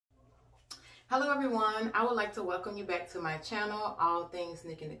Hello everyone, I would like to welcome you back to my channel, All Things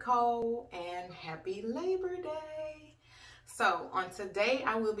Nick and Nicole, and happy Labor Day. So on today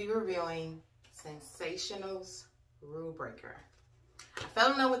I will be reviewing Sensationnel's Rule Breaker. I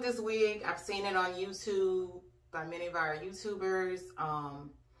fell in love with this wig. I've seen it on YouTube by many of our YouTubers. I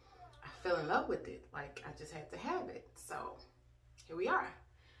fell in love with it. Like, I just had to have it. So here we are.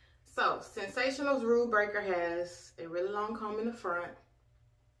 So Sensationnel's Rule Breaker has a really long comb in the front,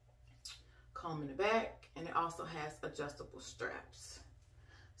 comb in the back, and it also has adjustable straps.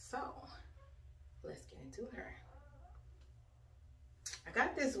 So let's get into her. I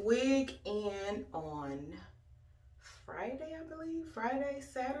got this wig in on Friday, I believe,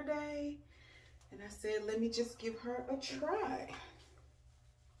 Saturday, and I said, let me just give her a try.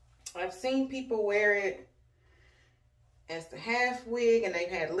 I've seen people wear it as the half wig and they've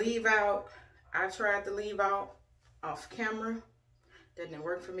had leave out. I tried the leave out off camera. Didn't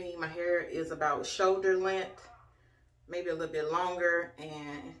work for me. My hair is about shoulder length, maybe a little bit longer,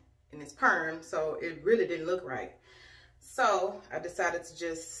 and it's perm, so it really didn't look right. So I decided to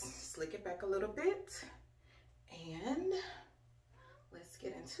just slick it back a little bit, and let's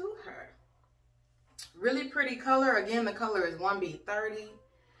get into her. Really pretty color. Again, the color is 1B30,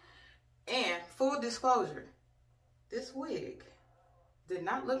 and full disclosure, this wig did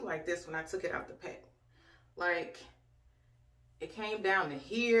not look like this when I took it out the pack. Like, it came down to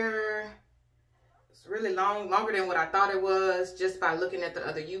here. It's really long, longer than what I thought it was just by looking at the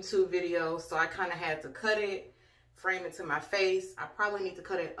other YouTube videos. So I kind of had to cut it, frame it to my face. I probably need to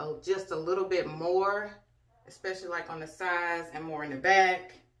cut it just a little bit more, especially like on the sides and more in the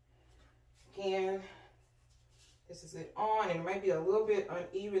back. Again, this is it on, and it might be a little bit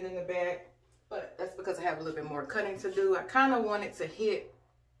uneven in the back, but that's because I have a little bit more cutting to do. I kind of want it to hit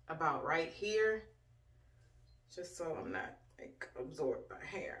about right here, just so I'm not absorbed by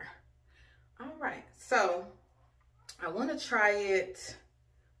hair. All right, so I want to try it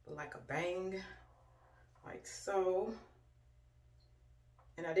with like a bang, like so.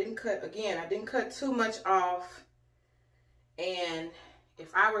 And I didn't cut, again, I didn't cut too much off. And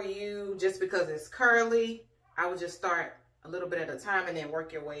if I were you, just because it's curly, I would just start a little bit at a time and then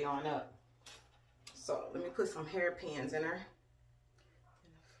work your way on up. So let me put some hairpins in her.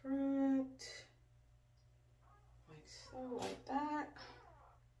 In the front. Like that.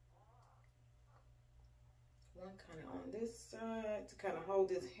 One kind of on this side to kind of hold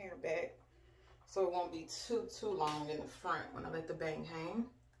this hair back so it won't be too long in the front when I let the bang hang.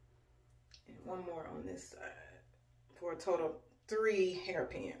 And one more on this side for a total of 3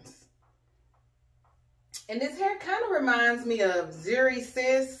 hairpins. And this hair kind of reminds me of Zuri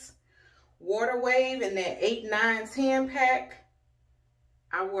Sis Water Wave in that 8, 9, 10 pack.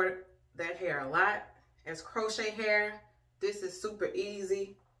 I wore that hair a lot as crochet hair. This is super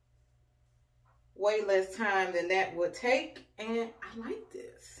easy, way less time than that would take, and I like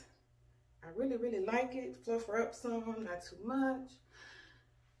this. I really like it. Fluff her up some, not too much.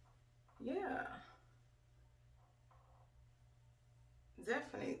 Yeah,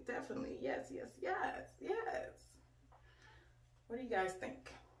 definitely, yes. What do you guys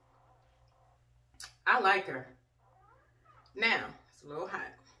think? I like her. Now it's a little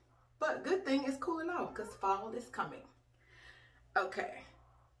hot, but good thing it's cooling off because fall is coming. Okay,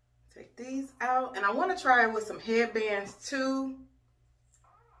 take these out, and I want to try it with some headbands too.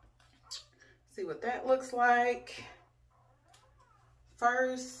 See what that looks like.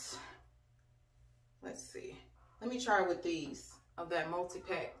 First, let's see. Let me try with these of that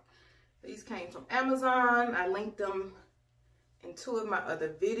multi-pack. These came from Amazon. I linked them in 2 of my other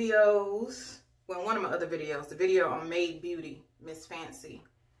videos. Well, one of my other videos, the video on Made Beauty, Miss Fancy.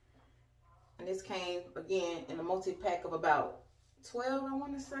 And this came, again, in a multi-pack of about 12, I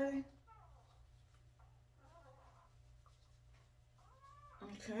want to say.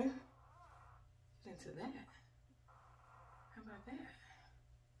 Okay. Into that. How about that?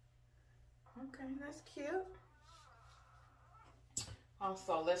 Okay, that's cute.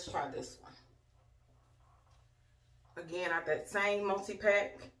 Also, let's try this one. Again, out that same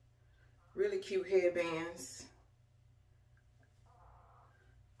multi-pack. Really cute headbands.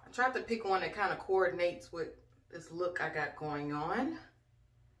 I tried to pick one that kind of coordinates with this look I got going on.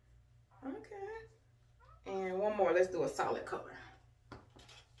 Okay. And one more. Let's do a solid color.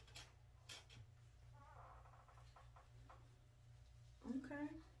 Okay.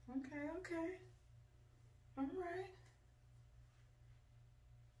 All right. Okay.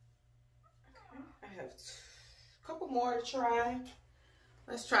 I have a couple more to try.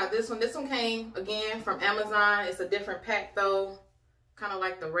 Let's try this one. This one came, again, from Amazon. It's a different pack, though. Kind of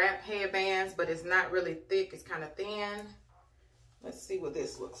like the wrap headbands, but it's not really thick. It's kind of thin. Let's see what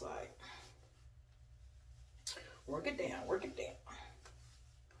this looks like. Work it down, work it down.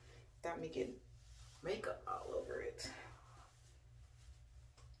 Without me getting makeup all over it.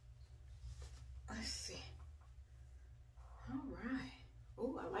 Let's see. All right.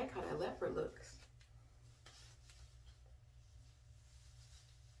 Oh, I like how that leopard looks.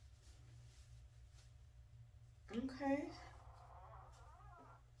 Okay.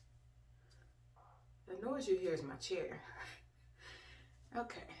 The noise you hear is my chair.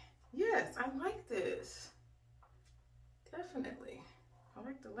 Okay. Yes, I like this. Definitely. I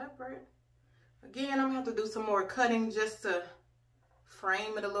like the leopard. Again, I'm gonna have to do some more cutting just to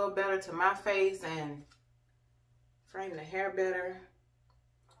frame it a little better to my face and frame the hair better.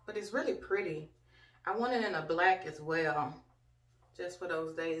 But it's really pretty. I want it in a black as well, just for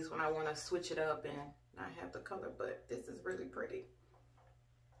those days when I want to switch it up and not have the color. But this is really pretty.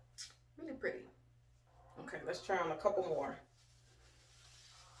 Really pretty. Okay, let's try on a couple more.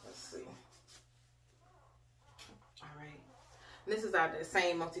 Let's see. All right. This is out of the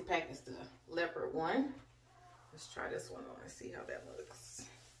same multi-pack as the leopard one. Let's try this one on and see how that looks.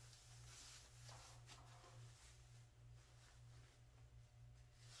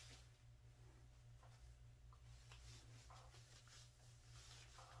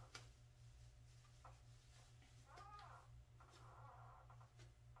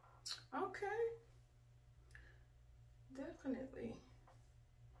 Okay. Definitely.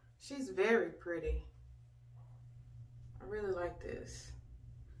 She's very pretty. I really like this,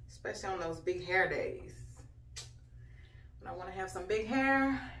 especially on those big hair days. When I want to have some big hair,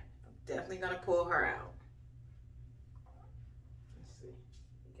 I'm definitely going to pull her out. Let's see.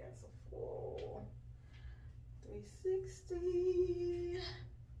 We got some full 360.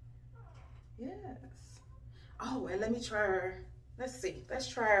 Yes. Oh, and let me try her. Let's see. Let's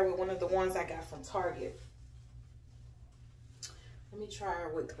try her with one of the ones I got from Target. Let me try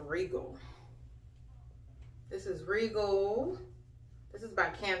her with Regal. This is Regal. This is by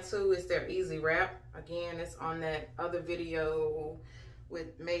Cantu. It's their Easy Wrap. Again, it's on that other video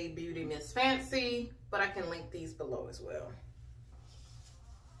with Made Beauty Miss Fancy, but I can link these below as well.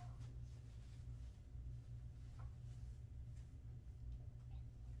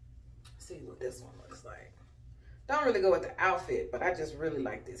 Let's see what this one looks like. Don't really go with the outfit, but I just really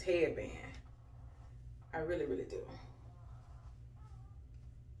like this headband. I really, really do.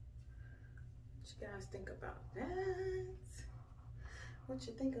 What you guys think about that? What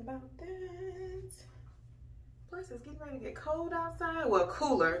you think about that? Plus, it's getting ready to get cold outside. Well,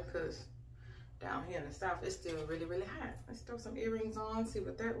 cooler, because down here in the south, it's still really, really hot. Let's throw some earrings on, see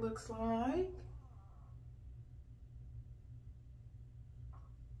what that looks like.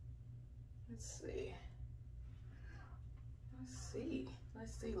 Let's see. Let's see.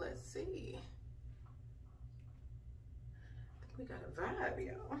 Let's see. Let's see. I think we got a vibe,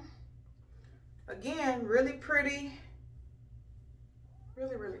 y'all. Again, really pretty.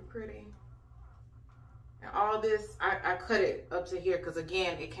 Really, really pretty. And all this, I cut it up to here because,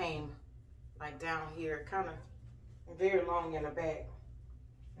 again, it came like down here, kind of very long in the back.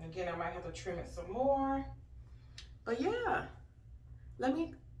 And again, I might have to trim it some more. But yeah, let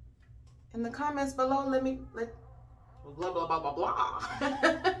me, in the comments below, let blah, blah, blah, blah, blah.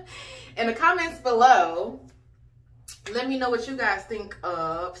 In the comments below, let me know what you guys think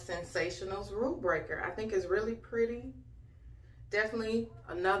of Sensationnel's Rule Breaker. I think it's really pretty. Definitely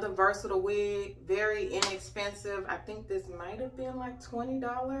another versatile wig, very inexpensive. I think this might have been like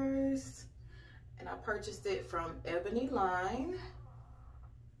 $20. And I purchased it from Ebony Line.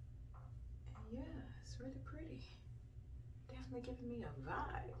 And yeah, it's really pretty. Definitely giving me a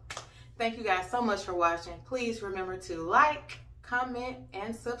vibe. Thank you guys so much for watching. Please remember to like, comment,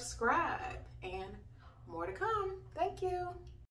 and subscribe. And more to come. Thank you.